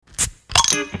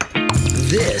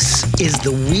This is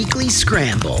the Weekly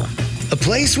Scramble, a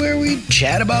place where we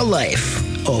chat about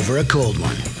life over a cold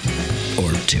one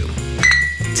or two.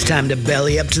 It's time to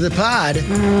belly up to the pod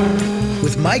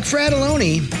with Mike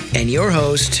Fratelloni and your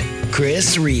host,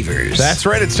 Chris Reuvers. That's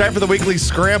right. It's time for the Weekly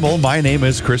Scramble. My name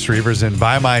is Chris Reuvers, and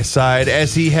by my side,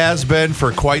 as he has been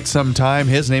for quite some time,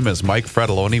 his name is Mike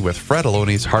Fratelloni with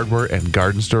Fratelloni's Hardware and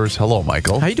Garden Stores. Hello,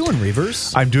 Michael. How you doing,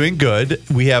 Reuvers? I'm doing good.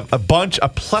 We have a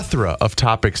plethora of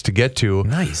topics to get to.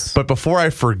 Nice. But before I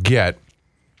forget,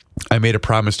 I made a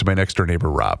promise to my next door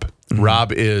neighbor, Rob. Mm-hmm.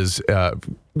 Rob is,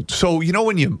 so you know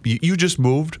when you just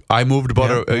moved? I moved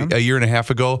about a year and a half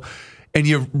ago. And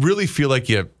you really feel like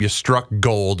you struck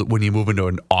gold when you move into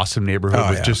an awesome neighborhood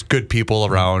with just good people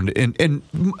around. And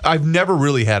I've never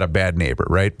really had a bad neighbor,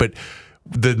 right? But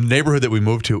the neighborhood that we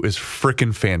moved to is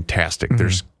freaking fantastic. Mm-hmm.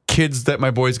 There's kids that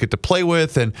my boys get to play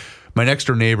with. And my next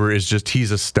door neighbor is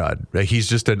he's a stud. Right? He's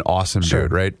just an awesome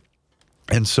dude, right?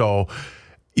 And so,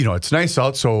 you know, it's nice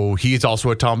out. So he's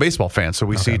also a town baseball fan. So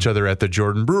we see each other at the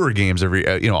Jordan Brewer games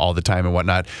all the time and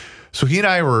whatnot. So he and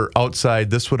I were outside.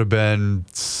 This would have been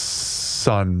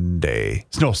Saturday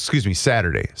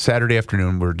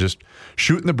afternoon. We're just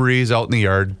shooting the breeze out in the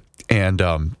yard, and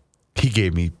he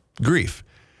gave me grief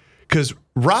because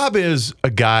Rob is a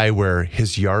guy where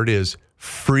his yard is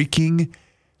freaking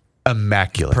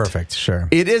immaculate. Perfect, sure.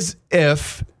 It is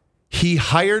if he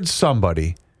hired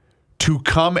somebody to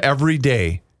come every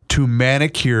day to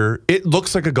manicure. It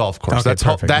looks like a golf course.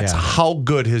 Okay, that's how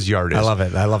good his yard is. I love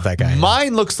it. I love that guy.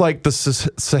 Mine looks like the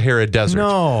Sahara Desert.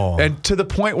 No. And to the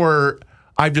point where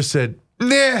I've just said,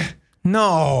 nah.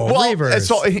 No. Well, Reuvers.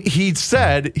 so he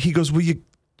said, he goes, well,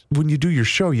 when you do your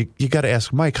show, you got to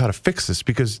ask Mike how to fix this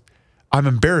because I'm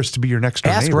embarrassed to be your next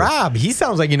door Ask neighbor. Rob. He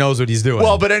sounds like he knows what he's doing.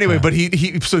 Well, but anyway, but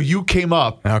so you came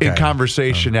up in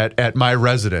conversation at my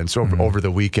residence over the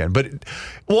weekend. But,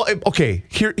 okay,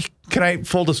 here, can I,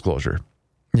 full disclosure?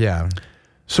 Yeah.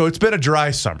 So it's been a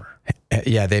dry summer.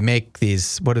 Yeah, they make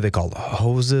these, what are they called?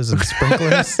 Hoses and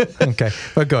sprinklers? Okay,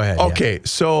 but go ahead. Okay,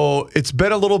 so it's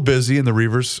been a little busy in the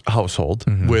Reuvers household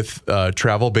with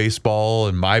travel baseball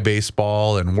and my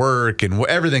baseball and work and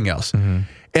everything else. Mm-hmm.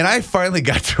 And I finally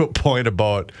got to a point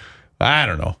about, I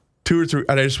don't know, 2 or 3,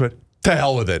 and I just went, to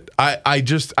hell with it. I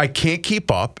can't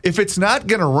keep up. If it's not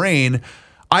going to rain,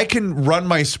 I can run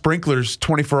my sprinklers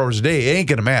 24 hours a day. It ain't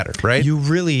going to matter, right? You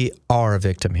really are a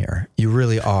victim here. You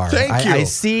really are. Thank you. I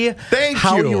see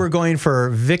how you were going for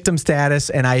victim status,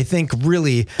 and I think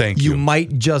really you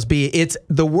might just be. It's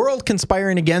the world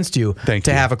conspiring against you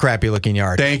to have a crappy looking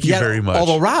yard. Thank you very much.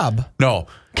 Although Rob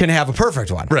can have a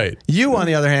perfect one. Right. You, on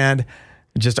the other hand,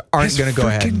 just aren't going to go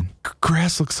ahead.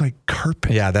 Grass looks like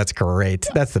carpet. Yeah, that's great.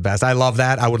 That's the best. I love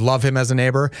that. I would love him as a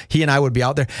neighbor. He and I would be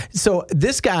out there. So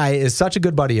this guy is such a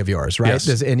good buddy of yours, right?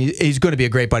 Yes. And he's going to be a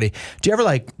great buddy. Do you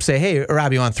ever say, hey,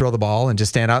 Rob, you want to throw the ball and just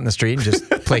stand out in the street and just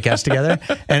play catch together?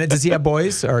 And does he have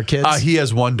boys or kids? He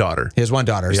has one daughter. He has one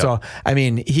daughter. Yep. So, I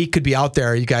mean, he could be out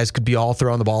there. You guys could be all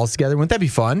throwing the balls together. Wouldn't that be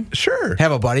fun? Sure.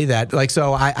 Have a buddy that,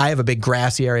 so I have a big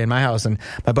grassy area in my house, and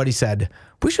my buddy said,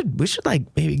 we should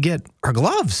maybe get our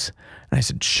gloves. And I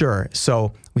said, sure.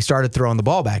 So we started throwing the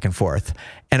ball back and forth.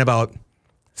 And about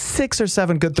 6 or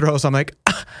 7 good throws, I'm like,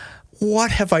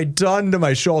 what have I done to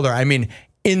my shoulder? I mean,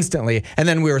 instantly. And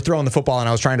then we were throwing the football, and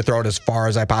I was trying to throw it as far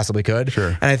as I possibly could. Sure.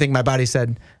 And I think my body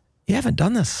said, you haven't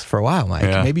done this for a while, Mike.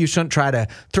 Yeah. Maybe you shouldn't try to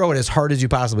throw it as hard as you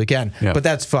possibly can. Yeah. But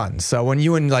that's fun. So when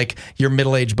you and your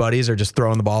middle-aged buddies are just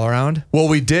throwing the ball around. Well,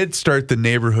 we did start the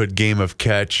neighborhood game of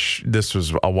catch. This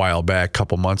was a while back, a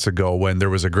couple months ago, when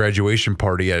there was a graduation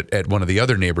party at one of the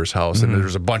other neighbors' house, and there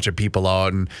was a bunch of people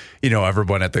out, and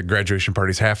everyone at the graduation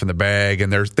party's half in the bag,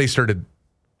 and they started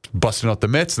busting out the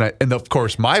mitts, and of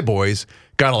course my boys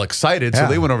got all excited, so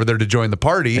they went over there to join the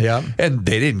party, and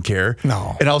they didn't care.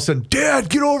 No. And all of a sudden, Dad,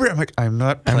 get over here. I'm like, I'm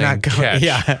not playing catch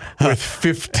with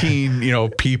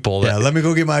 15 people. Let me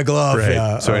go get my glove. Right.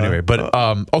 Yeah. So anyway, but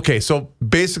okay, so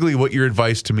basically what your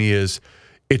advice to me is,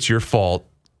 it's your fault.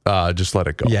 Just let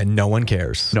it go. Yeah, no one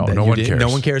cares. No one cares. No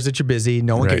one cares that you're busy.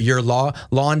 No one cares. Your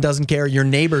lawn doesn't care. Your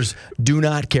neighbors do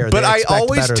not care. But I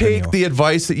always take the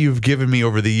advice that you've given me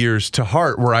over the years to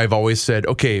heart, where I've always said,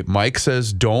 okay, Mike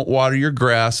says don't water your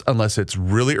grass unless it's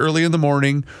really early in the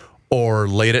morning or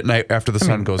late at night after the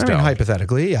sun goes down.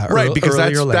 Hypothetically, yeah. Right, because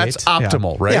that's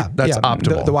optimal, right? Yeah, that's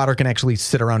optimal. The water can actually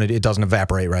sit around it. It doesn't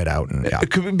evaporate right out.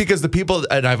 And, because the people,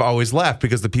 and I've always laughed,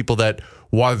 because the people that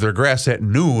water their grass at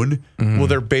noon, well,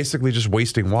 they're basically just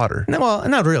wasting water. No, well,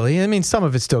 not really. I mean, some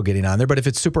of it's still getting on there, but if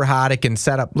it's super hot, it can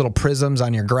set up little prisms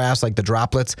on your grass, like the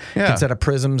droplets can set up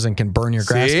prisms and can burn your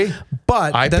grass. See?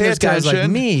 But then there's guys like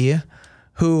me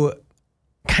who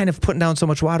kind of putting down so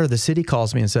much water, the city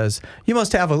calls me and says, you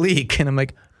must have a leak. And I'm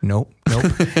like, nope.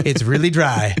 It's really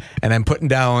dry. And I'm putting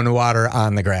down water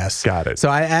on the grass. Got it. So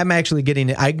I'm actually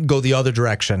I go the other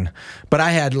direction. But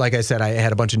I had, like I said, I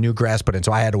had a bunch of new grass put in,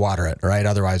 so I had to water it, right?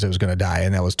 Otherwise it was going to die.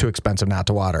 And that was too expensive not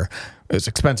to water. It was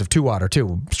expensive to water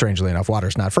too. Strangely enough,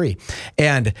 water's not free.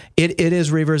 And it is,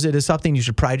 Reuvers, it is something you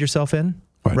should pride yourself in,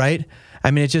 right?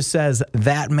 I mean, it just says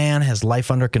that man has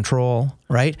life under control,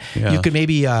 right? Yeah. You could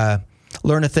maybe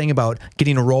learn a thing about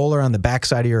getting a roller on the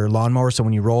backside of your lawnmower, so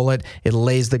when you roll it, it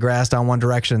lays the grass down one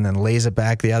direction and then lays it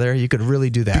back the other. You could really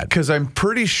do that. Because I'm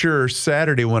pretty sure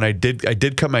Saturday when I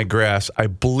did cut my grass, I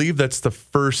believe that's the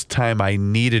first time I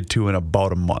needed to in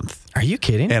about a month. Are you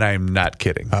kidding? And I'm not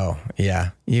kidding. Oh, yeah.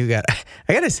 You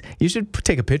should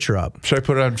take a picture up. Should I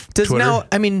put it on Twitter? Now,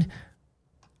 I mean,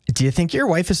 do you think your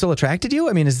wife is still attracted to you?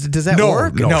 I mean, does that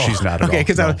work? No, she's not at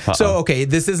all. Okay,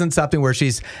 this isn't something where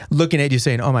she's looking at you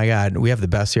saying, "Oh my God, we have the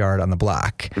best yard on the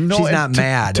block." No, she's not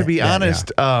mad. To be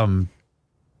honest, I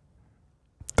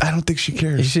don't think she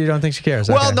cares. You don't think she cares?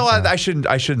 Well, Okay. no, I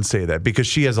shouldn't say that, because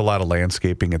she has a lot of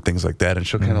landscaping and things like that, and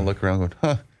she'll kind of look around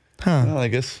going, well, I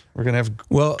guess we're going to have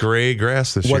gray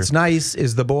grass this year. What's nice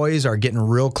is the boys are getting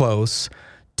real close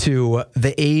to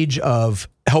the age of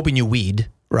helping you weed,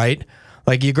 right?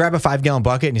 Like you grab a 5-gallon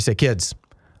bucket and you say, kids,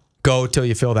 go till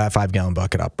you fill that 5-gallon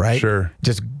bucket up, right? Sure.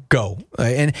 Just go.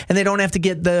 And they don't have to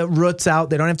get the roots out.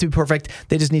 They don't have to be perfect.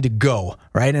 They just need to go,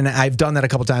 right? And I've done that a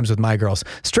couple times with my girls.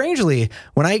 Strangely,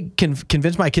 when I can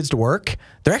convince my kids to work,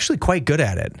 they're actually quite good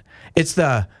at it. It's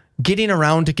the getting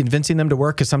around to convincing them to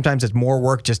work, because sometimes it's more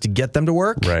work just to get them to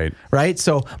work. Right.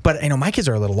 So, but my kids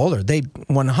are a little older. They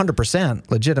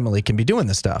 100% legitimately can be doing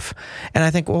this stuff. And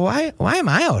I think, well, why am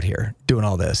I out here doing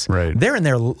all this? Right. They're in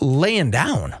there laying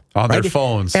down on their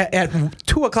phones at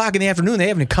 2:00 in the afternoon. They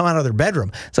haven't even come out of their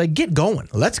bedroom. It's like, get going.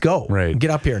 Let's go. Right.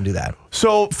 Get up here and do that.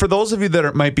 So for those of you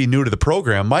that might be new to the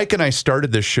program, Mike and I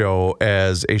started this show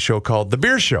as a show called The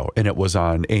Beer Show, and it was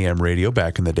on AM radio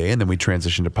back in the day, and then we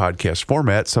transitioned to podcast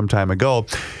format some time ago.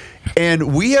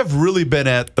 And we have really been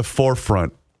at the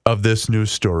forefront of this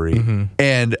news story. Mm-hmm.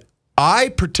 And I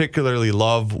particularly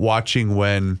love watching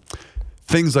when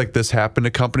things like this happen to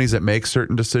companies that make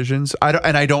certain decisions. I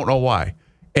don't know why.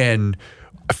 And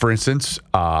for instance,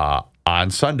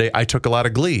 on Sunday, I took a lot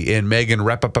of glee in Megan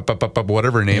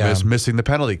whatever her name is, missing the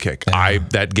penalty kick.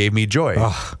 That gave me joy.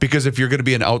 Because if you're going to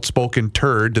be an outspoken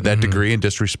turd to that degree and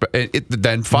disrespect,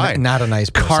 then fine. Not a nice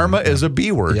person. Karma is a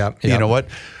B word. Yep. You know what?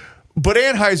 But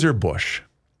Anheuser-Busch.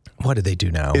 What did they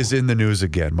do now? Is in the news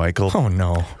again, Michael. Oh,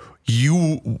 no.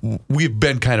 We've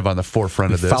been kind of on the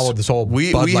forefront of this. Followed this whole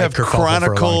we Bud Light have kerfuffle for a long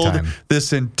chronicled time.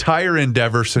 this entire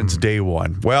endeavor since day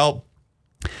one. Well,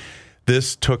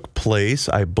 this took place,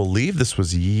 I believe this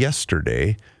was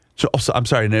yesterday. So I'm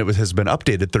sorry, and it has been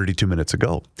updated 32 minutes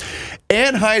ago.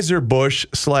 Anheuser-Busch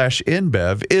 /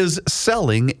 InBev is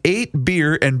selling 8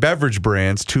 beer and beverage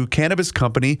brands to cannabis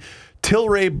company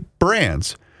Tilray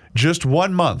Brands just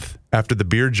 1 month after the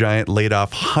beer giant laid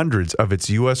off hundreds of its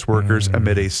U.S. workers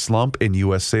amid a slump in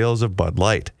U.S. sales of Bud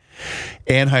Light.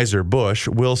 Anheuser-Busch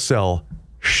will sell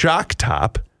Shock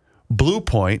Top, Blue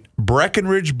Point,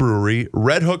 Breckenridge Brewery,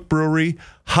 Red Hook Brewery,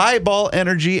 Highball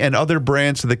Energy, and other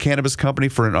brands to the cannabis company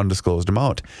for an undisclosed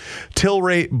amount.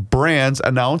 Tilray Brands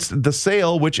announced the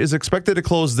sale, which is expected to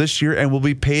close this year and will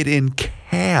be paid in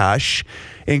cash,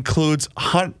 includes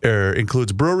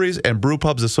breweries and brew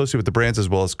pubs associated with the brands, as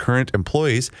well as current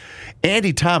employees.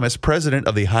 Andy Thomas, president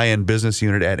of the high-end business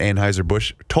unit at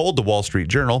Anheuser-Busch, told the Wall Street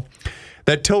Journal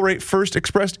that Tilray first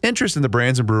expressed interest in the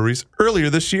brands and breweries earlier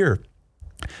this year.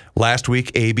 Last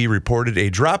week, AB reported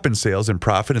a drop in sales and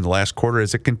profit in the last quarter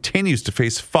as it continues to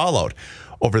face fallout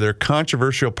over their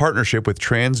controversial partnership with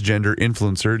transgender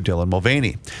influencer Dylan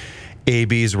Mulvaney.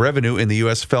 AB's revenue in the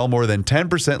U.S. fell more than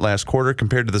 10% last quarter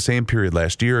compared to the same period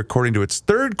last year. According to its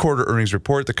third quarter earnings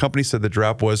report, the company said the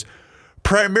drop was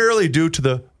primarily due to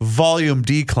the volume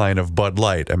decline of Bud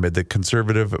Light amid the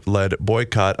conservative-led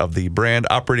boycott of the brand.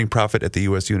 Operating profit at the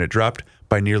U.S. unit dropped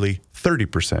by nearly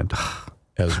 30%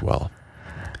 as well.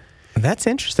 That's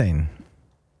interesting,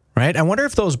 right? I wonder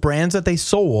if those brands that they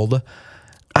sold,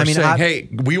 hey,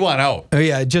 we want out. Oh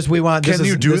yeah, we want. Can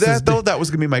you do that though? That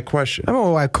was going to be my question.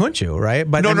 Oh, why couldn't you? Right?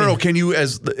 But no. Can you,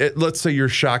 let's say you're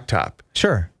Shock Top?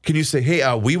 Sure. Can you say,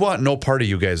 hey, we want no part of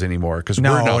you guys anymore because we're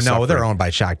now No, suffering. They're owned by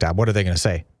Shock Top. What are they going to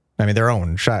say? I mean, their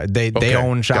own. They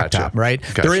own Shock Top, right?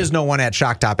 Gotcha. There is no one at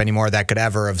Shock Top anymore that could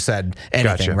ever have said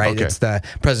anything, right? Okay. It's the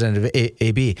president of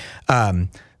AB.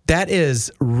 That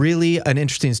is really an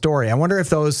interesting story. I wonder if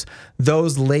those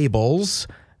labels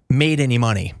made any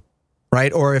money,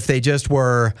 right? Or if they just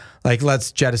were like,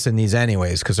 let's jettison these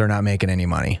anyways because they're not making any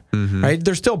money, right?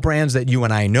 There's still brands that you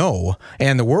and I know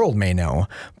and the world may know,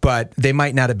 but they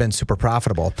might not have been super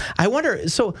profitable. I wonder,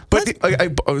 so...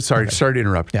 Sorry to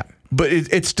interrupt. Yeah. But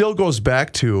it still goes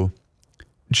back to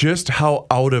just how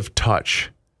out of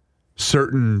touch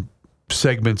certain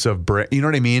segments of brand, you know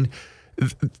what I mean?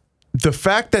 The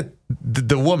fact that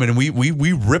the woman, we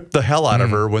ripped the hell out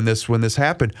of her when this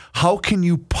happened. How can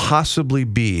you possibly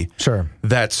be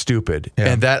that stupid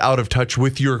and that out of touch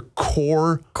with your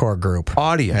core group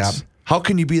audience? Yeah. How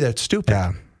can you be that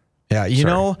stupid? Yeah. You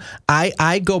know,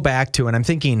 I go back to, and I'm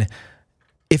thinking,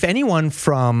 if anyone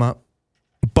from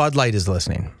Bud Light is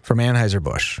listening, from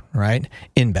Anheuser-Busch, right?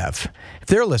 InBev, if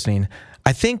they're listening,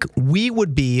 I think we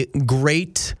would be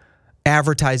great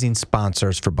advertising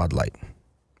sponsors for Bud Light.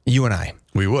 You and I.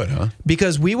 We would, huh?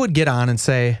 Because we would get on and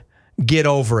say, get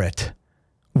over it.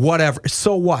 Whatever.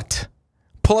 So what?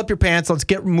 Pull up your pants. Let's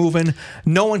get moving.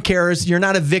 No one cares. You're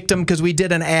not a victim because we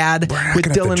did an ad with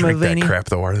Dylan Mulvaney. That crap,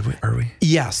 though, are we?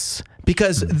 Yes.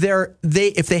 Because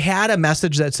if they had a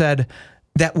message that said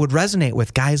that would resonate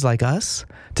with guys like us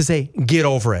to say, get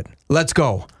over it. Let's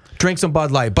go. Drink some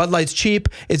Bud Light. Bud Light's cheap.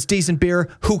 It's decent beer.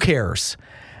 Who cares?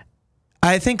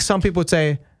 I think some people would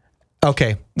say,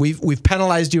 okay, we've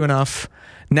penalized you enough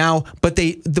now, but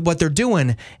what they're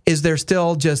doing is they're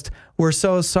still just, we're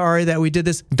so sorry that we did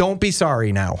this. Don't be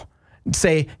sorry now.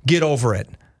 Say, get over it.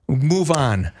 Move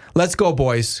on. Let's go,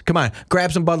 boys. Come on,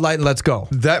 grab some Bud Light and let's go.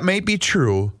 That may be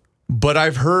true, but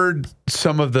I've heard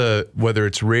some of the, whether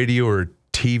it's radio or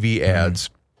TV ads,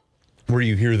 where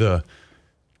you hear the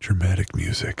dramatic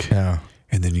music, and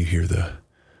then you hear the,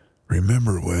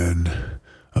 remember when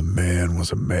a man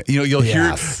was a man. You know, you'll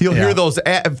hear those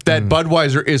that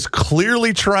Budweiser is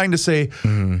clearly trying to say,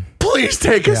 please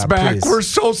take us back. Please. We're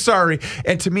so sorry.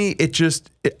 And to me,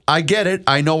 I get it.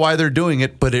 I know why they're doing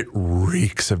it, but it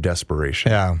reeks of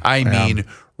desperation. Yeah. I mean,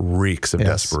 reeks of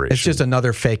desperation. It's just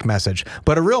another fake message.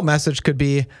 But a real message could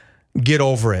be, get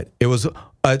over it. It was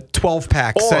a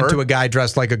 12-pack sent to a guy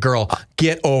dressed like a girl.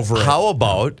 Get over it. How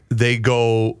about they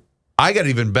go, I got an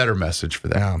even better message for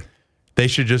that. Yeah. They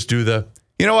should just do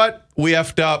you know what? We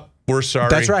effed up. We're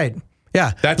sorry. That's right.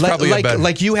 Yeah. That's probably better.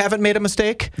 Like you haven't made a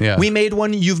mistake. Yeah. We made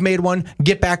one. You've made one.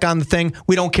 Get back on the thing.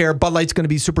 We don't care. Bud Light's going to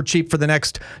be super cheap for the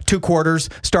next 2 quarters.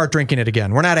 Start drinking it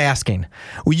again. We're not asking.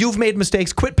 You've made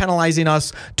mistakes. Quit penalizing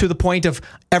us to the point of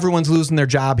everyone's losing their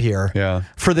job here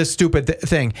for this stupid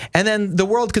thing. And then the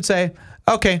world could say,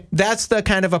 okay, that's the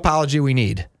kind of apology we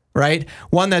need, right?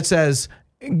 One that says,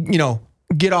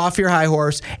 get off your high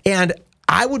horse. And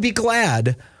I would be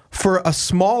glad for a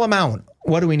small amount.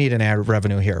 What do we need in ad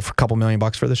revenue here? For a couple $1 million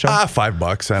for the show?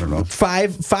 $5. I don't know.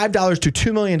 $5 to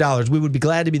 $2 million. We would be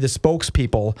glad to be the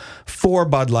spokespeople for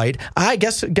Bud Light. I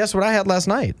guess what I had last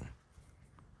night?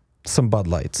 Some Bud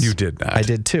Lights. You did not. I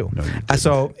did too. No, you didn't.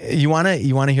 So you wanna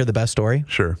hear the best story?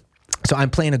 Sure. So I'm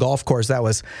playing a golf course that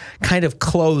was kind of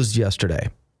closed yesterday.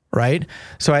 Right?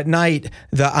 So at night,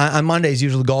 on Mondays,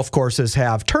 usually golf courses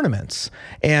have tournaments.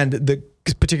 And the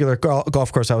particular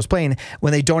golf course I was playing,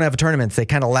 when they don't have a tournament, they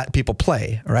kind of let people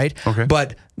play, right? Okay.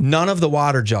 But none of the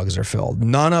water jugs are filled.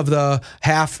 None of the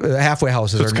halfway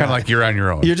houses are. So it's kind of like you're on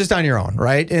your own. You're just on your own,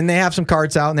 right? And they have some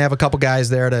carts out, and they have a couple guys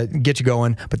there to get you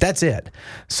going, but that's it.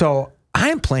 So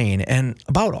I'm playing, and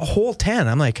about a hole 10,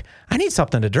 I'm like, I need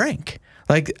something to drink.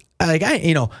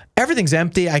 Everything's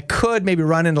empty. I could maybe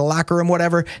run into the locker room,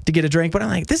 whatever, to get a drink, but I'm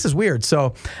like, this is weird.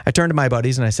 So I turned to my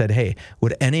buddies and I said, hey,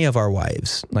 would any of our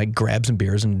wives grab some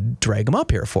beers and drag them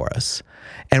up here for us?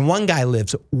 And one guy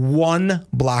lives 1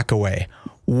 block away,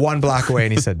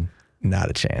 and he said, not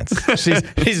a chance.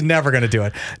 He's never going to do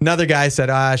it. Another guy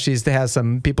said, she has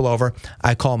some people over.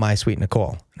 I call my sweet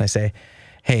Nicole and I say,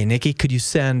 hey, Nikki, could you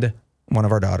send one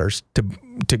of our daughters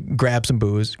to grab some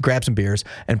booze, grab some beers,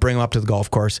 and bring them up to the golf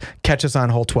course, catch us on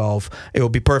hole 12. It will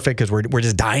be perfect because we're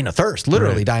just dying of thirst,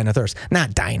 literally dying of thirst.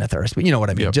 Not dying of thirst, but you know what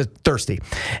I mean, just thirsty.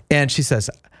 And she says,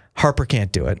 Harper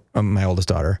can't do it, my oldest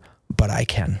daughter, but I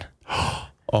can.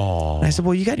 Oh. And I said,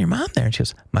 well, you got your mom there. And she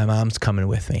goes, my mom's coming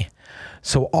with me.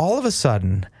 So all of a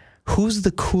sudden, who's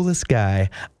the coolest guy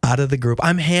out of the group?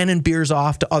 I'm handing beers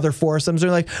off to other foursomes. They're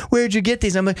like, where'd you get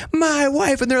these? I'm like, my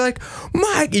wife. And they're like,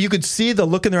 you could see the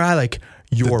look in their eye, like,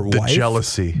 your wife. The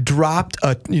jealousy. Dropped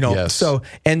Yes. So,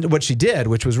 and what she did,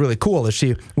 which was really cool, is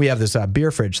we have this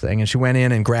beer fridge thing, and she went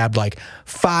in and grabbed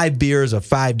 5 beers of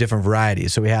 5 different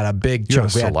varieties. So we had a big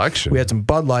chunk. Selection. We had some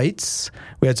Bud Lights,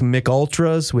 we had some Mick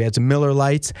Ultras, we had some Miller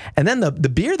Lights, and then the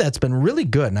beer that's been really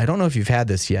good, and I don't know if you've had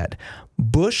this yet,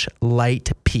 Busch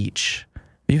Light Peach.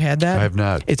 You had that? I have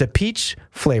not. It's a peach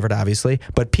flavored, obviously,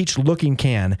 but peach looking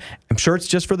can. I'm sure it's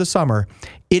just for the summer.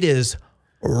 It is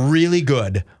really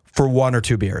good for 1 or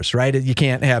 2 beers, right? You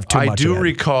can't have too much. I do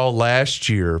recall last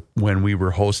year when we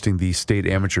were hosting the state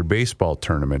amateur baseball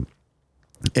tournament,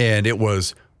 and it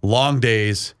was long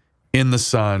days in the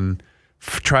sun,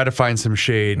 try to find some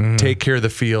shade, take care of the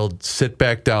field, sit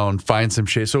back down, find some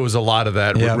shade. So it was a lot of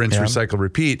that rinse, recycle,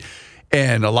 repeat.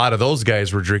 And a lot of those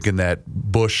guys were drinking that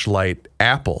Busch Light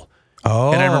Apple.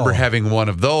 Oh. And I remember having one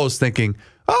of those thinking,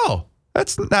 oh,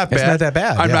 that's not bad. It's not that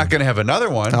bad. I'm not going to have another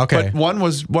one. Okay. But one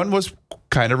was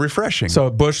kind of refreshing. So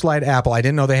Busch Light Apple, I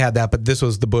didn't know they had that, but this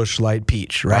was the Busch Light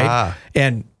Peach, right?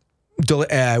 And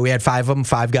we had 5 of them.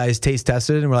 5 guys taste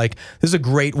tested, and we're like, this is a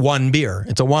great one beer.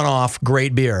 It's a one-off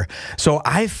great beer. So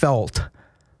I felt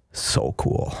so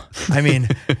cool. I mean,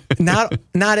 not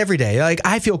every day. Like,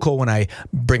 I feel cool when I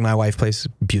bring my wife places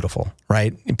beautiful,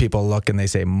 right? And people look and they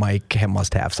say, Mike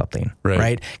must have something,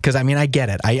 right? Because, I mean, I get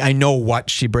it. I know what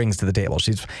she brings to the table.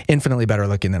 She's infinitely better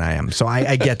looking than I am. So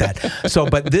I get that. So,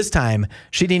 but this time,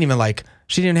 she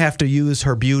didn't have to use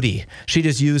her beauty. She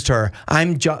just used her,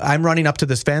 I'm running up to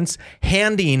this fence,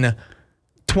 handing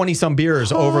 20-some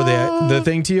beers over the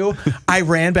thing to you. I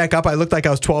ran back up. I looked like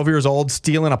I was 12 years old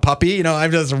stealing a puppy. You know, I'm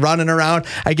just running around.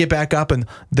 I get back up, and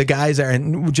the guys are,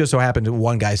 and just so happened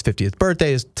one guy's 50th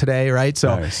birthday is today, right?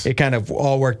 So It kind of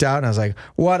all worked out, and I was like,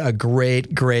 what a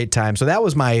great, great time. So that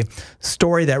was my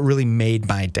story that really made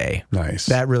my day. Nice.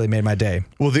 That really made my day.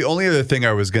 Well, the only other thing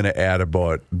I was going to add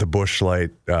about the Busch Light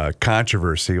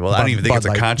controversy, well, I don't even think it's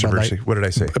a controversy. What did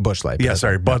I say? Busch Light. Yeah,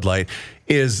 sorry, Bud Light,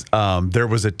 is there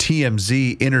was a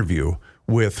TMZ interview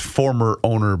with former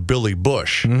owner Billy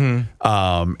Busch,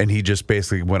 and he just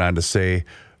basically went on to say,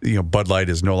 you know, Bud Light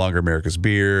is no longer America's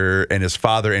beer, and his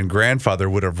father and grandfather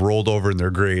would have rolled over in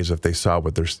their graves if they saw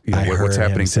what there's, what's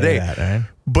happening today. Right?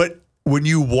 But when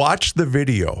you watch the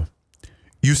video,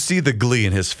 you see the glee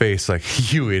in his face,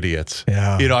 like, you idiots.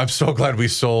 Yeah. You know, I'm so glad we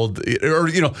sold, or,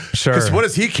 you know, Sure. because what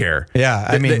does he care? Yeah,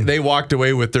 I mean, they walked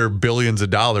away with their billions of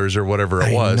dollars or whatever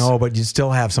it was. No, but you still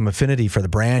have some affinity for the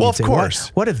brand. Well, You'd of say, course.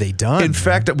 What have they done? In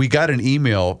fact, we got an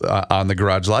email on the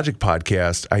Garage Logic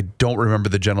podcast. I don't remember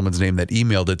the gentleman's name that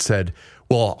emailed it, said,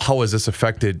 well, how has this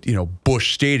affected, you know,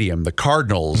 Busch Stadium, the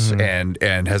Cardinals, and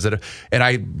has it? And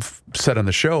I said on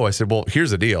the show, I said, well, here's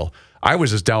the deal. I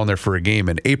was just down there for a game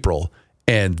in April,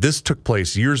 and this took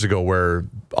place years ago, where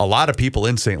a lot of people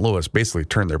in St. Louis basically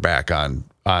turned their back on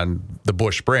the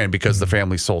Busch brand because the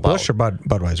family sold Busch out. or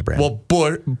Budweiser brand? Well,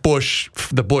 Busch,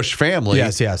 the Busch family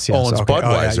yes. owns Okay.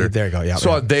 Budweiser. Oh, yeah, there you go. Yeah.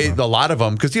 So a lot of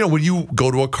them, because, you know, when you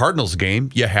go to a Cardinals game,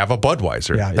 you have a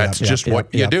Budweiser. That's just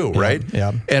what you do, right?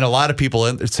 Yeah. And a lot of people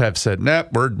have said, nah,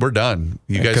 we're done.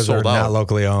 You guys sold they're out. not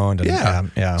locally owned.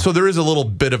 And, Yeah. So there is a little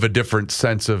bit of a different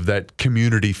sense of that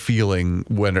community feeling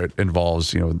when it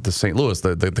involves, you know, the St. Louis,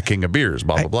 the king of beers,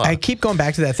 blah, blah, blah. I keep going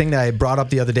back to that thing that I brought up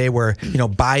the other day where, you know,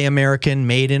 buy American,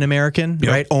 made in American,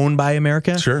 right? Owned by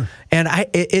America. Sure. And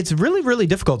it's really, really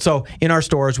difficult. So in our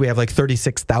stores, we have like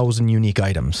 36,000 unique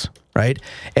items, right?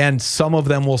 And some of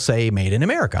them will say made in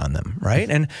America on them, right?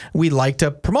 And we like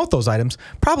to promote those items.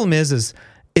 Problem is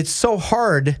it's so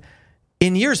hard.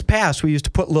 In years past, we used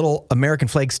to put little American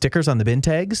flag stickers on the bin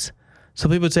tags. So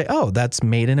people would say, oh, that's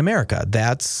made in America.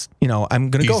 That's, you know,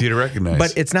 I'm going to go. Easy to recognize.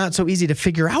 But it's not so easy to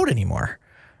figure out anymore.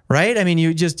 Right? I mean,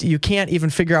 you can't even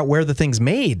figure out where the thing's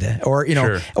made, or, you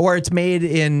know, or it's made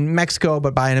in Mexico,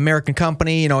 but by an American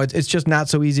company. You know, it's just not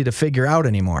so easy to figure out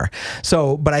anymore.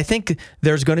 So, but I think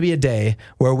there's going to be a day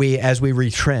where as we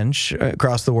retrench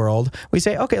across the world, we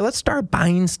say, okay, let's start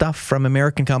buying stuff from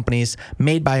American companies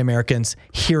made by Americans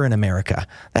here in America.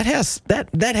 That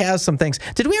has some things.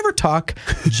 Did we ever talk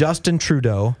Justin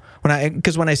Trudeau?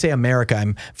 Because when I say America,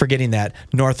 I'm forgetting that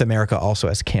North America also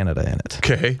has Canada in it.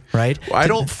 Okay. Right? Well, I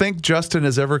don't think Justin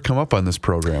has ever come up on this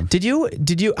program. Did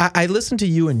you? I listened to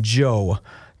you and Joe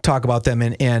talk about them,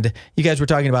 and you guys were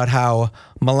talking about how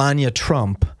Melania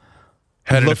Trump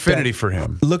had an affinity for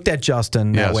him. Looked at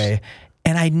Justin that way.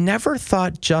 And I never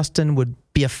thought Justin would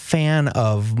be a fan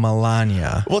of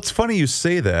Melania. Well, it's funny you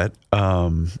say that.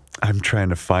 I'm trying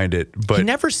to find it, but he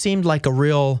never seemed like a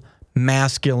real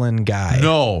masculine guy.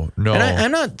 No. And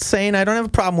I'm not saying I don't have a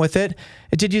problem with it.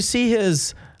 Did you see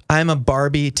his I'm a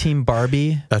Barbie, Team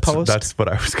Barbie post? That's what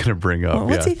I was going to bring up. Well,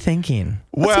 what's he thinking?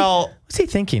 What's he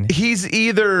thinking? He's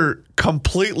either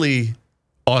completely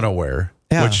unaware,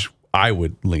 which I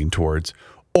would lean towards,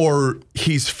 or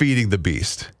he's feeding the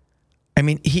beast. I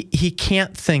mean, he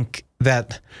can't think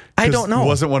that. I don't know.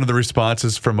 Wasn't one of the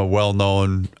responses from a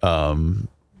well-known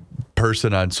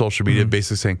person on social media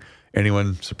basically saying,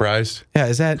 anyone surprised? Yeah,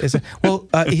 is that well?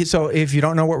 So if you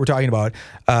don't know what we're talking about,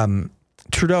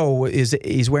 Trudeau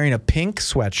he's wearing a pink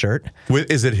sweatshirt.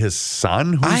 Is it his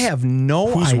son? I have no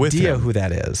with idea him? who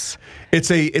that is. It's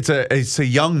a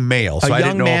young male. So A I young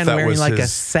didn't know man if that wearing was like a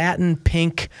his. satin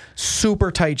pink,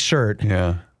 super tight shirt.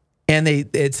 Yeah. And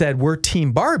it said, "We're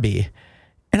Team Barbie."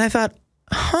 And I thought,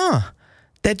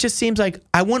 that just seems like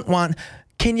I wouldn't want.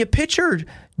 Can you picture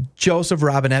Joseph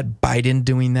Robinette Biden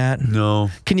doing that?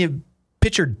 No. Can you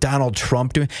picture Donald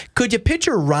Trump doing? Could you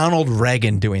picture Ronald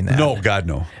Reagan doing that? No, God,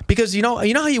 no. Because you know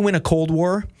how you win a Cold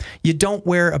War? You don't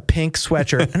wear a pink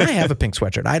sweatshirt. And I have a pink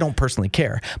sweatshirt. I don't personally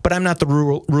care. But I'm not the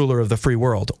ruler of the free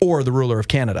world or the ruler of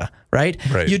Canada, right?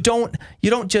 Right. You don't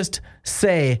just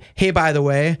say, "Hey, by the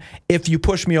way, if you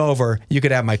push me over, you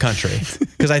could have my country."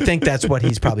 Because I think that's what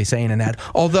he's probably saying in that.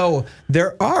 Although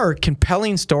there are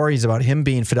compelling stories about him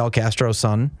being Fidel Castro's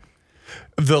son.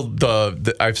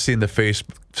 The I've seen the face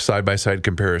side-by-side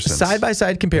comparisons.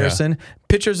 Side-by-side comparison,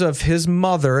 pictures of his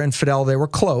mother and Fidel, they were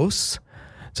close.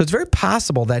 So it's very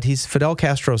possible that he's Fidel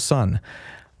Castro's son.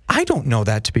 I don't know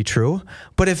that to be true,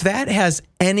 but if that has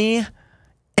any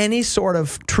sort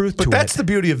of truth to it. But that's the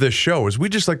beauty of this show is we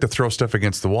just like to throw stuff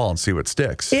against the wall and see what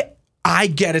sticks. I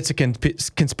get it's a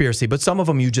conspiracy, but some of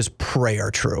them you just pray are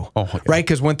true. Oh, yeah. Right?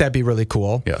 Because wouldn't that be really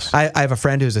cool? Yes. I have a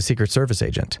friend who's a Secret Service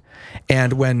agent.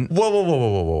 And when...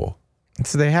 Whoa.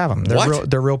 So they have them.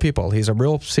 They're real people. He's a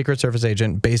real Secret Service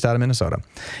agent based out of Minnesota.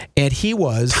 And he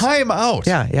was... Time out.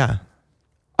 Yeah.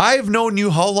 I've known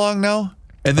you how long now?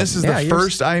 And this is the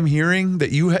first I'm hearing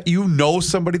that you know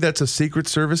somebody that's a Secret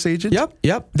Service agent?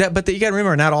 Yep. But you got to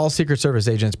remember, not all Secret Service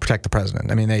agents protect the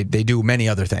president. I mean, they do many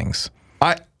other things.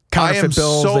 I am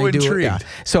so intrigued. Yeah.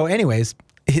 So anyways,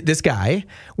 this guy,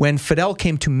 when Fidel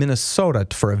came to Minnesota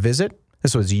for a visit,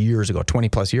 this was years ago, 20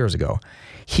 plus years ago,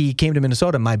 he came to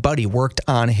Minnesota. My buddy worked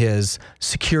on his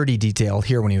security detail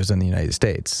here when he was in the United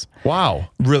States. Wow.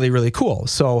 Really, really cool.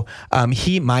 So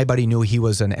my buddy knew he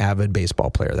was an avid baseball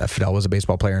player, that Fidel was a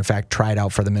baseball player. In fact, tried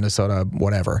out for the Minnesota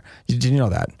whatever. Did you know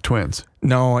that? Twins.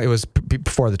 No, it was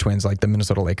before the Twins, like the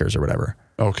Minnesota Lakers or whatever.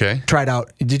 Okay. Tried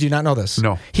out. Did you not know this?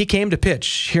 No. He came to pitch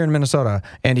here in Minnesota,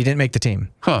 and he didn't make the team.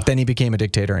 Huh. Then he became a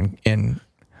dictator in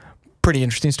pretty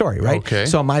interesting story, right? Okay.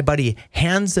 So my buddy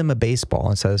hands him a baseball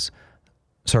and says,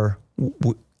 "Sir,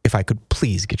 if I could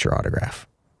please get your autograph."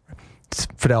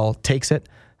 Fidel takes it,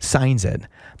 signs it.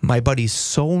 My buddy's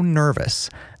so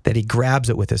nervous that he grabs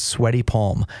it with his sweaty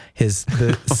palm,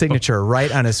 the signature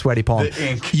right on his sweaty palm.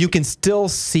 The ink. You can still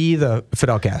see the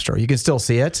Fidel Castro. You can still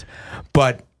see it,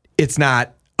 but it's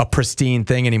not a pristine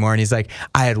thing anymore. And he's like,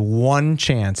 I had one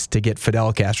chance to get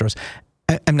Fidel Castro's.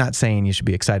 I'm not saying you should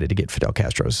be excited to get Fidel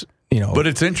Castro's, but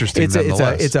it's interesting.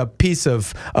 It's a piece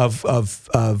of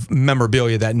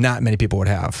memorabilia that not many people would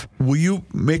have. Will you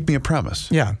make me a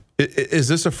promise? Yeah. Is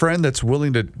this a friend that's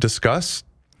willing to discuss?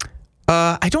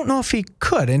 I don't know if he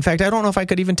could. In fact, I don't know if I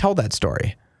could even tell that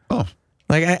story. Oh.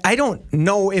 Like, I don't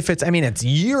know if it's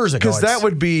years ago. Because that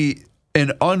would be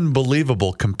an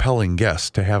unbelievable, compelling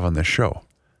guest to have on this show.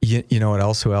 You know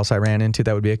who else I ran into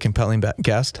that would be a compelling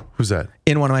guest? Who's that?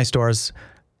 In one of my stores,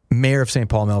 Mayor of St.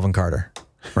 Paul, Melvin Carter,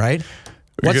 right?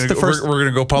 We're going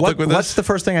to go public with this? What's the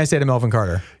first thing I say to Melvin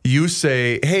Carter? You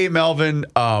say, "Hey, Melvin,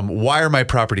 why are my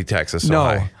property taxes so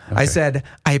high?" Okay. I said,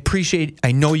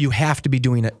 I know you have to be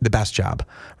doing the best job,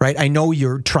 right? I know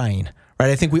you're trying, right?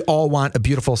 I think we all want a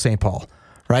beautiful St. Paul,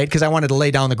 right? Because I wanted to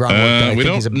lay down the groundwork that I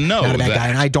think he's not a bad guy,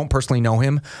 and I don't personally know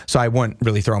him, so I wouldn't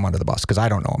really throw him under the bus because I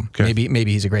don't know him. Okay.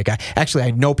 Maybe he's a great guy. Actually,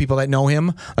 I know people that know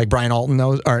him, like Brian Alton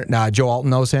knows, or Joe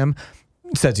Alton knows him.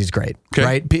 Says he's great,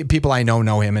 right? People I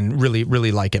know him and really,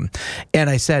 really like him. And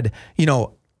I said, I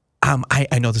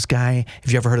know this guy.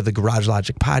 Have you ever heard of the Garage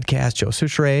Logic podcast, Joe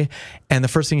Souchere? And the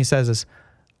first thing he says is,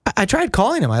 I tried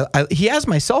calling him. He has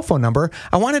my cell phone number.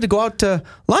 I wanted to go out to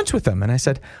lunch with him. And I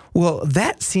said, well,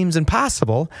 that seems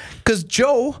impossible because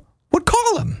Joe would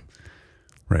call him.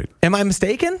 Right. Am I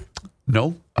mistaken?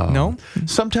 No. No?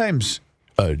 Sometimes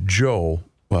Joe...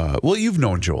 well, you've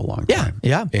known Joe a long time.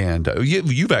 Yeah. And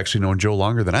you've actually known Joe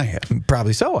longer than I have.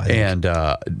 Probably so, I think.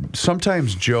 And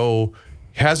sometimes Joe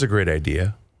has a great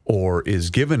idea or is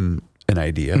given an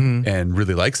idea and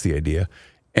really likes the idea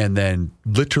and then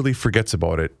literally forgets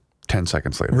about it 10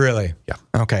 seconds later. Really? Yeah.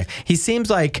 Okay. He seems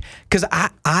like, because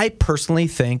I personally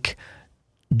think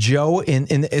Joe,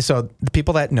 so the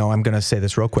people that know, I'm going to say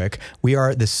this real quick. We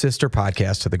are the sister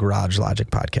podcast to the Garage Logic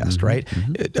podcast, right?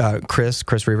 Mm-hmm.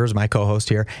 Chris Reuvers, my co-host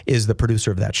here, is the producer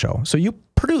of that show. So you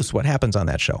produce what happens on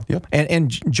that show. Yep.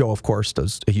 And Joe, of course,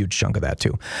 does a huge chunk of that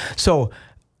too. So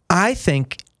I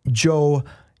think Joe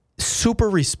super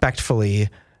respectfully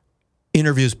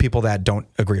interviews people that don't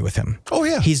agree with him. Oh,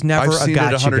 yeah. He's never I've seen a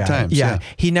gotcha it 100 guy. times. Yeah.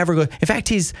 He never goes. In fact,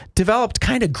 he's developed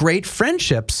kind of great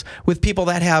friendships with people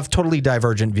that have totally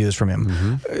divergent views from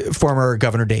him. Former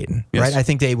Governor Dayton, Yes. right? I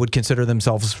think they would consider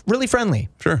themselves really friendly.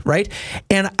 Sure. Right?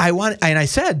 And I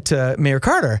said to Mayor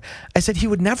Carter, I said he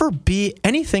would never be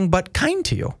anything but kind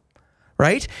to you.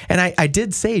 Right? And I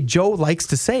did say, Joe likes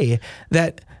to say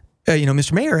that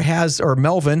Mr. Mayor or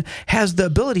Melvin has the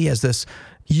ability as this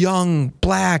young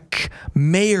black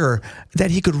mayor that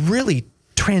he could really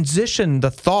transition the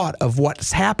thought of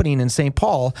what's happening in St.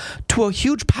 Paul to a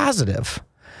huge positive.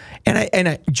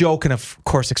 And Joe can, of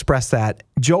course, express that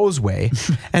Joe's way.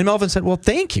 And Melvin said, well,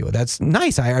 thank you. That's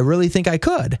nice. I really think I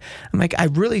could. I'm like, I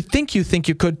really think you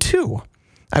could too.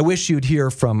 I wish you'd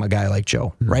hear from a guy like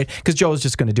Joe, right? Because Joe is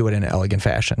just going to do it in an elegant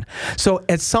fashion. So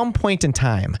at some point in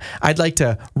time, I'd like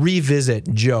to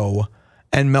revisit Joe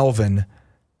and Melvin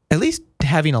at least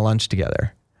having a lunch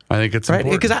together. I think it's right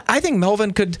important. because I think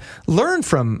Melvin could learn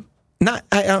from.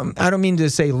 I don't mean to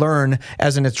say learn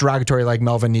as in it's derogatory, like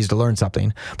Melvin needs to learn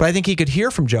something, but I think he could hear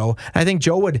from Joe. I think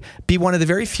Joe would be one of the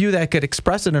very few that could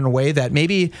express it in a way that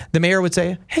maybe the mayor would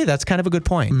say, "Hey, that's kind of a good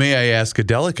point." May I ask a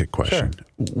delicate question?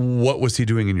 Sure. What was he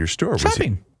doing in your store?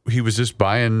 Shopping. He was just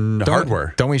buying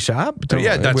hardware. Don't we shop?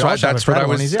 Yeah, that's what I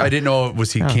was. I didn't know.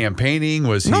 Was he campaigning?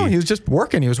 Was he? No, he was just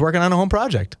working. He was working on a home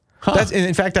project. Huh.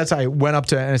 In fact, that's how I went up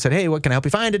to and I said, "Hey, what can I help you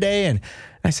find today?" And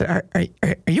I said, "Are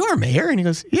you our mayor?" And he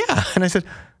goes, "Yeah." And I said,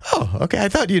 "Oh, okay. I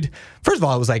thought you'd." First of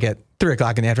all, it was like at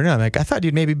 3:00 in the afternoon. I'm like, I thought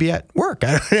you'd maybe be at work.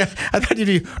 I thought you'd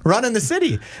be running the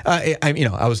city.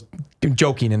 I was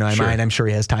joking in my mind. I'm sure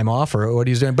he has time off or what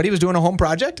he's doing, but he was doing a home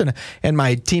project, and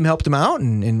my team helped him out,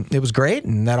 and it was great,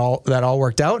 and that all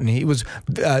worked out. And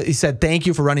he said thank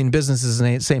you for running businesses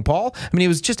in St. Paul. I mean,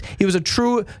 he was a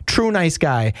true nice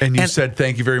guy. And you said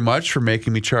thank you very much for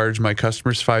making me charge my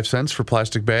customers 5 cents for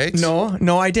plastic bags.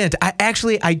 No, I didn't.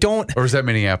 I don't. Or is that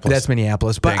Minneapolis? That's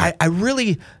Minneapolis. But I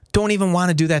really don't even want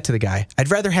to do that to the guy.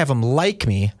 I'd rather have him like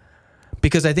me.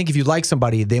 Because I think if you like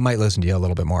somebody, they might listen to you a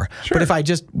little bit more. Sure. But if I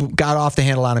just got off the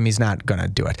handle on him, he's not going to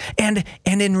do it. And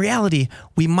in reality,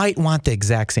 we might want the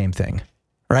exact same thing,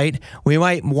 right? We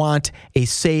might want a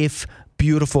safe,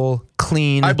 beautiful,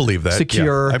 clean, I believe that.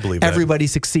 secure, yeah, I believe that. Everybody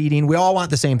succeeding. We all want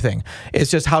the same thing.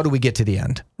 It's just how do we get to the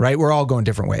end, right? We're all going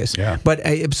different ways. Yeah. But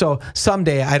so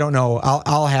someday, I don't know,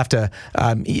 I'll have to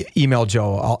email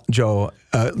Joe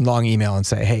long email and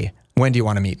say, hey, when do you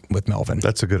want to meet with Melvin?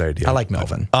 That's a good idea. I like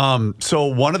Melvin. So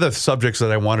one of the subjects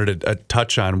that I wanted to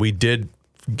touch on, we did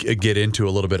get into a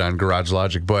little bit on Garage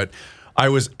Logic, but I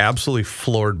was absolutely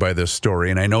floored by this story.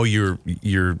 And I know you're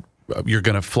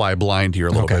going to fly blind here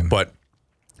a little bit, but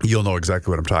you'll know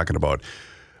exactly what I'm talking about.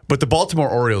 But the Baltimore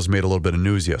Orioles made a little bit of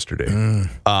news yesterday.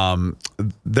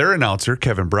 Their announcer,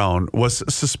 Kevin Brown, was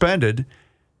suspended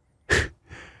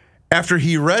after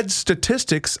he read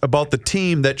statistics about the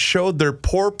team that showed their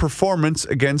poor performance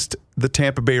against the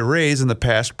Tampa Bay Rays in the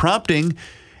past, prompting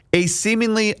a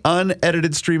seemingly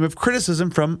unedited stream of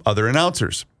criticism from other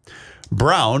announcers.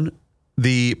 Brown,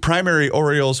 the primary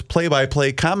Orioles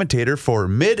play-by-play commentator for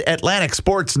Mid-Atlantic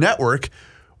Sports Network,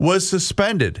 was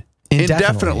suspended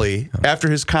indefinitely after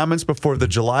his comments before the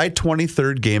July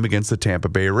 23rd game against the Tampa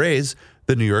Bay Rays,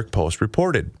 the New York Post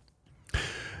reported.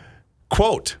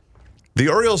 Quote, the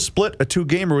Orioles split a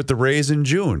 2-gamer with the Rays in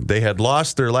June. They had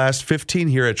lost their last 15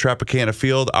 here at Tropicana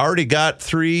Field, already got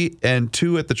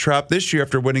 3-2 at the Trop this year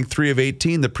after winning 3 of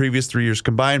 18 the previous 3 years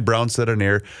combined, Brown said on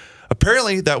air.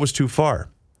 Apparently, that was too far.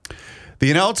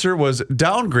 The announcer was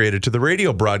downgraded to the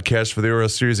radio broadcast for the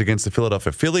Orioles series against the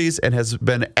Philadelphia Phillies and has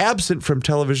been absent from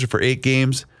television for 8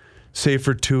 games, save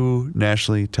for 2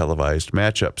 nationally televised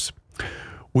matchups.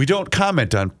 We don't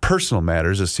comment on personal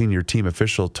matters, a senior team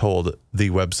official told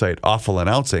the website Awful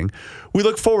Announcing. We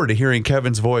look forward to hearing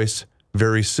Kevin's voice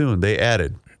very soon, they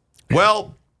added.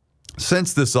 Well,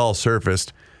 since this all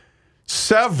surfaced,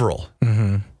 several,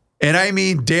 and I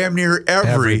mean damn near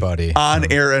everybody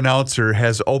on-air announcer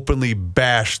has openly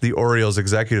bashed the Orioles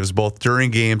executives both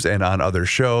during games and on other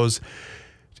shows,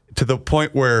 to the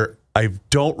point where I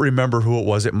don't remember who it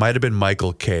was. It might have been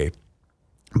Michael Kay.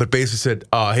 But basically said,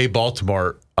 hey,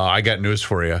 Baltimore, I got news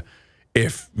for you.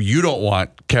 If you don't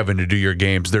want Kevin to do your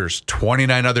games, there's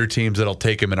 29 other teams that'll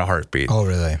take him in a heartbeat. Oh,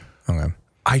 really? Okay.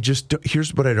 I just don't,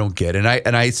 here's what I don't get. And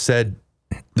I said,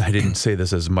 I didn't say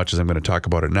this as much as I'm going to talk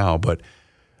about it now, but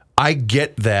I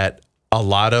get that a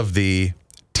lot of the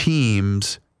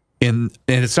teams and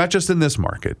it's not just in this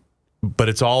market, but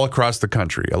it's all across the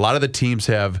country. A lot of the teams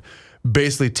have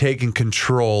basically taken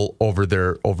control over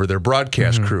their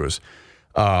broadcast crews.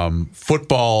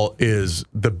 Football is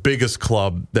the biggest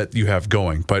club that you have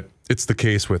going, but it's the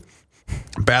case with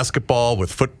basketball,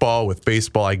 with football, with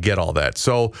baseball. I get all that.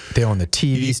 So they own the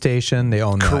TV station. They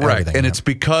own correct, everything. and it's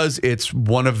because it's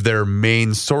one of their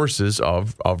main sources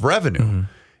of revenue,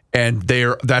 and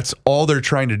that's all they're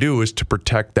trying to do is to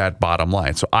protect that bottom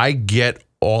line. So I get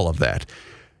all of that,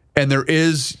 and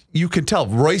you can tell.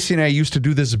 Royce and I used to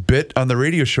do this bit on the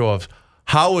radio show of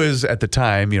how is, at the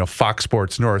time, Fox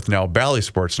Sports North, now Bally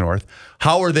Sports North,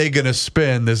 how are they going to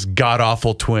spin this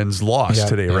god-awful Twins loss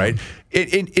today, right?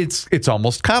 It's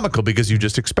almost comical because you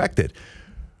just expect it.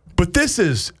 But this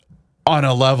is on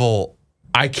a level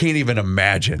I can't even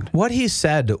imagine. What he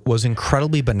said was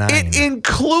incredibly benign. It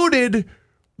included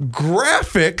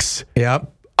graphics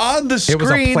on the screen it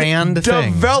was a planned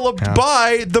developed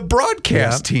by the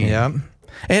broadcast team. Yeah.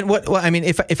 And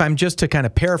if I'm just to kind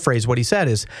of paraphrase what he said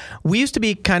is, we used to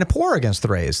be kind of poor against the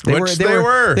Rays. They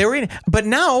were. But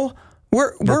now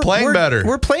we're playing better.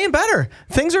 We're playing better.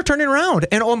 Things are turning around.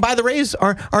 And by the Rays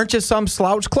aren't just some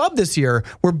slouch club this year.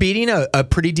 We're beating a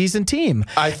pretty decent team.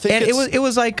 I think it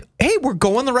was like, hey, we're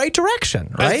going the right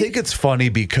direction. Right? I think it's funny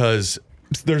because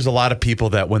there's a lot of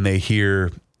people that when they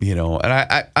hear,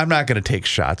 and I'm not going to take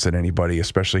shots at anybody,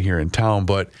 especially here in town,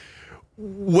 but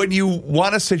when you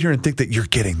want to sit here and think that you're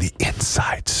getting the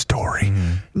inside story,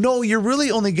 no, you're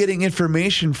really only getting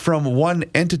information from one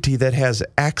entity that has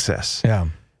access. Yeah.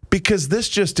 Because this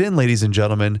just in, ladies and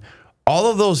gentlemen, all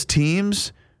of those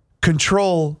teams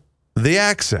control the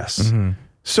access.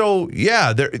 So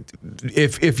yeah,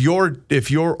 if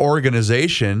your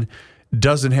organization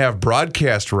doesn't have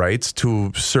broadcast rights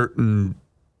to certain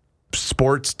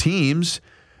sports teams,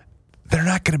 they're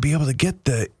not going to be able to get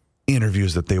the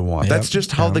interviews that they want. That's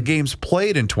just how the game's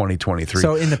played in 2023.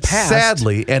 So in the past,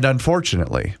 sadly and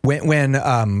unfortunately, when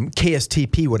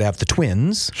KSTP would have the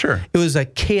Twins, it was a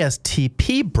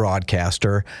KSTP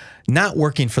broadcaster not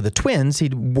working for the Twins.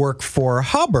 He'd work for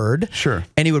Hubbard,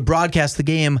 and he would broadcast the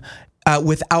game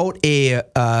without a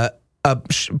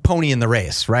pony in the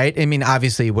race, right? I mean,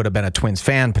 obviously he would have been a Twins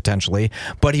fan potentially,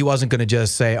 but he wasn't going to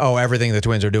just say, oh, everything the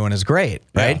Twins are doing is great,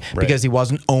 right? Because he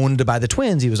wasn't owned by the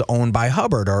Twins. He was owned by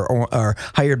Hubbard or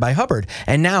hired by Hubbard.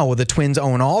 And now the Twins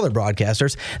own all their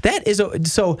broadcasters.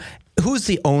 So who's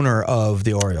the owner of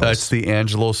the Orioles? It's the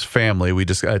Angelos family.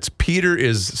 Peter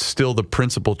is still the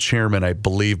principal chairman, I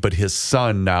believe, but his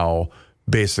son now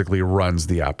basically runs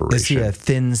the operation. Is he a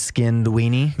thin-skinned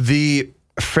weenie? The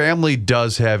family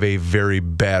does have a very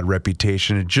bad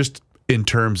reputation, just in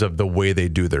terms of the way they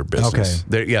do their business.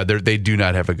 They do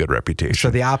not have a good reputation.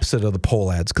 So the opposite of the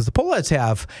Pohlads, because the Pohlads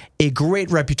have a great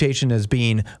reputation as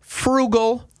being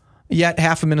frugal, yet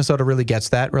half of Minnesota really gets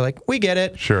that. We're like, we get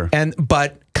it.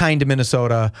 But kind of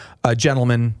Minnesota,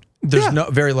 gentlemen, there's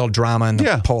very little drama in the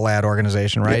Pohlad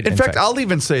organization, right? In fact, I'll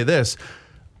even say this.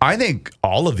 I think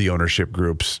all of the ownership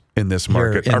groups in this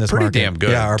market are pretty damn good.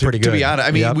 Yeah, are pretty good. To be honest,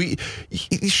 I mean,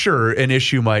 an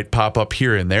issue might pop up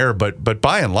here and there, but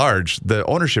by and large, the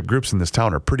ownership groups in this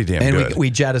town are pretty damn good. And we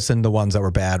jettisoned the ones that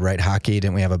were bad, right? Hockey,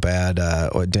 didn't we have a bad?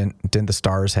 Didn't the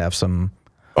Stars have some?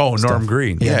 Oh, Norm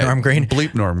Green. Yeah, Norm Green.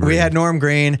 Bleep Norm Green. We had Norm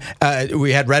Green.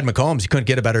 We had Red McCombs. You couldn't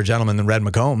get a better gentleman than Red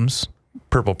McCombs.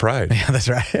 Purple Pride. Yeah, that's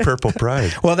right. Purple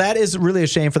Pride. Well, that is really a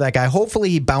shame for that guy. Hopefully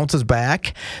he bounces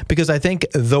back, because I think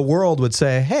the world would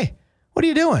say, hey, what are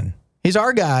you doing? He's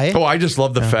our guy. Oh, I just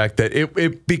love the fact that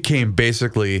it became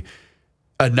basically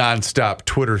a nonstop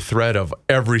Twitter thread of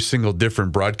every single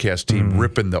different broadcast team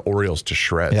ripping the Orioles to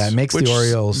shreds. Yeah, it makes the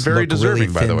Orioles very look deserving,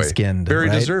 really by the way. Thin-skinned, very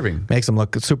right? deserving. Makes them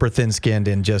look super thin-skinned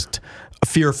and just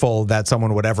fearful that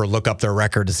someone would ever look up their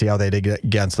record to see how they did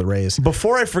against the Rays.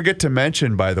 Before I forget to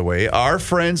mention, by the way, our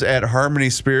friends at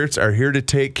Harmony Spirits are here to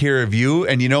take care of you.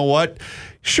 And you know what?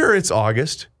 Sure, it's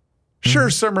August.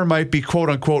 Sure, summer might be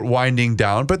quote-unquote winding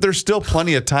down, but there's still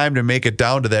plenty of time to make it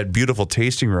down to that beautiful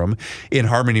tasting room in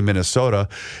Harmony, Minnesota.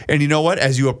 And you know what?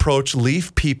 As you approach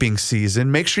leaf peeping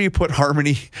season, make sure you put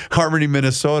Harmony,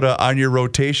 Minnesota on your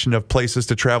rotation of places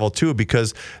to travel to,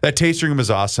 because that tasting room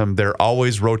is awesome. They're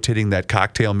always rotating that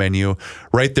cocktail menu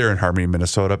right there in Harmony,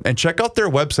 Minnesota. And check out their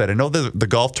website. I know the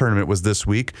golf tournament was this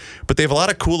week, but they have a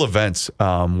lot of cool events,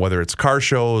 whether it's car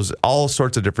shows, all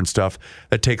sorts of different stuff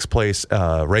that takes place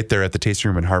right there at the tasting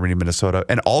room in Harmony, Minnesota.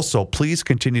 And also, please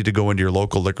continue to go into your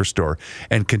local liquor store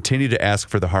and continue to ask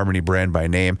for the Harmony brand by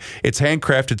name. It's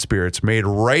handcrafted spirits made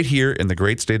right here in the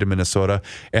great state of Minnesota,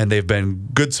 and they've been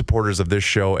good supporters of this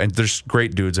show, and they're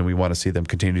great dudes, and we want to see them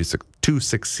continue to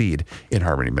succeed in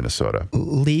Harmony, Minnesota.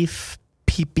 Leaf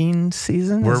peeping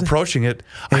season? We're approaching it.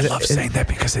 I love saying that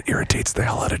because it irritates the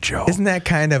hell out of Joe. Isn't that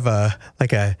kind of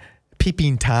like a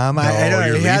peeping Tom. I don't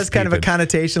know. It has kind of a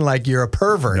connotation like you're a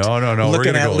pervert. No. We're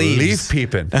Looking going to at go leaves. leaf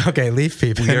peeping. Okay, leaf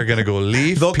peeping. We are going to go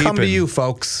leaf They'll peeping. come to you,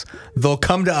 folks. They'll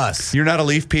come to us. You're not a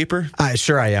leaf peeper?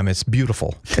 Sure I am. It's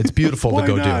beautiful. It's beautiful to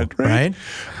go not, do, right?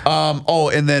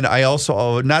 And then I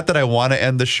also, not that I want to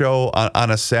end the show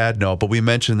on a sad note, but we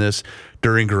mentioned this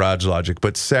during Garage Logic,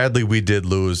 but sadly we did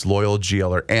lose loyal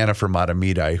GLer Anna from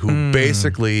Matamidi, who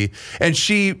basically, and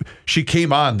she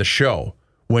came on the show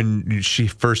when she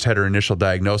first had her initial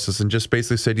diagnosis and just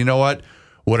basically said, you know what,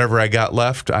 whatever I got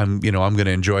left, I'm going to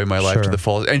enjoy my life to the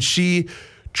fullest. And she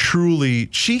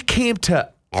came to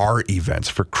our events,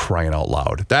 for crying out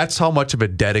loud. That's how much of a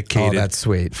dedicated that's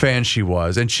sweet. fan she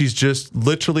was. And she's just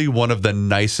literally one of the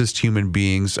nicest human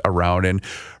beings around. And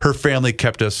her family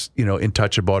kept us, in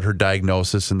touch about her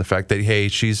diagnosis and the fact that, hey,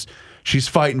 she's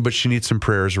fighting, but she needs some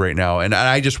prayers right now. And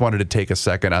I just wanted to take a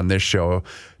second on this show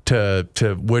to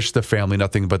wish the family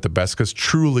nothing but the best, because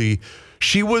truly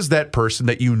she was that person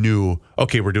that you knew,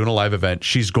 okay, we're doing a live event.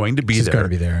 She's going to be there. She's going to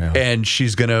be there, yeah. And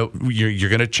you're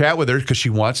going to chat with her because she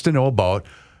wants to know about.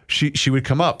 She would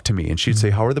come up to me and she'd say,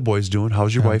 "How are the boys doing?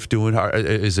 How's your wife doing?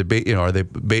 Is it are they?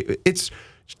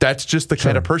 That's just the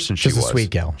kind of person she was. Just a sweet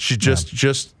gal. She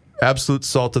just absolute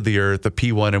salt of the earth, the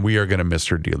P1, and we are going to miss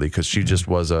her dearly because she just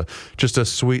was a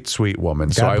sweet woman.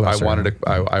 So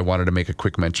I wanted to make a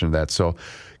quick mention of that. So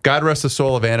God rest the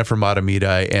soul of Anna from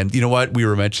Matamidi. And you know what? We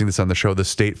were mentioning this on the show. The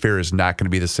state fair is not going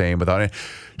to be the same without it.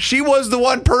 She was the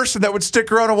one person that would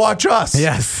stick around and watch us.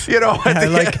 Yes. Hey,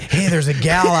 there's a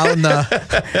gal out in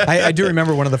the... I do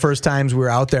remember one of the first times we were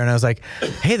out there and I was like,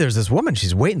 hey, there's this woman.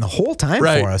 She's waiting the whole time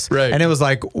for us. Right. And it was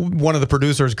like one of the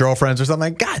producer's girlfriends or something.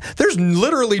 Like, God, there's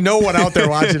literally no one out there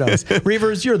watching us.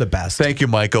 Reuvers, you're the best. Thank you,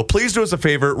 Michael. Please do us a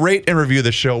favor. Rate and review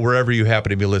the show wherever you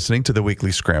happen to be listening to the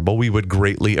Weekly Scramble. We would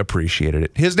greatly appreciate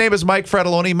it. His name is Mike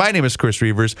Fratelloni. My name is Chris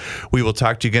Reuvers. We will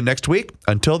talk to you again next week.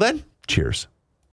 Until then, cheers.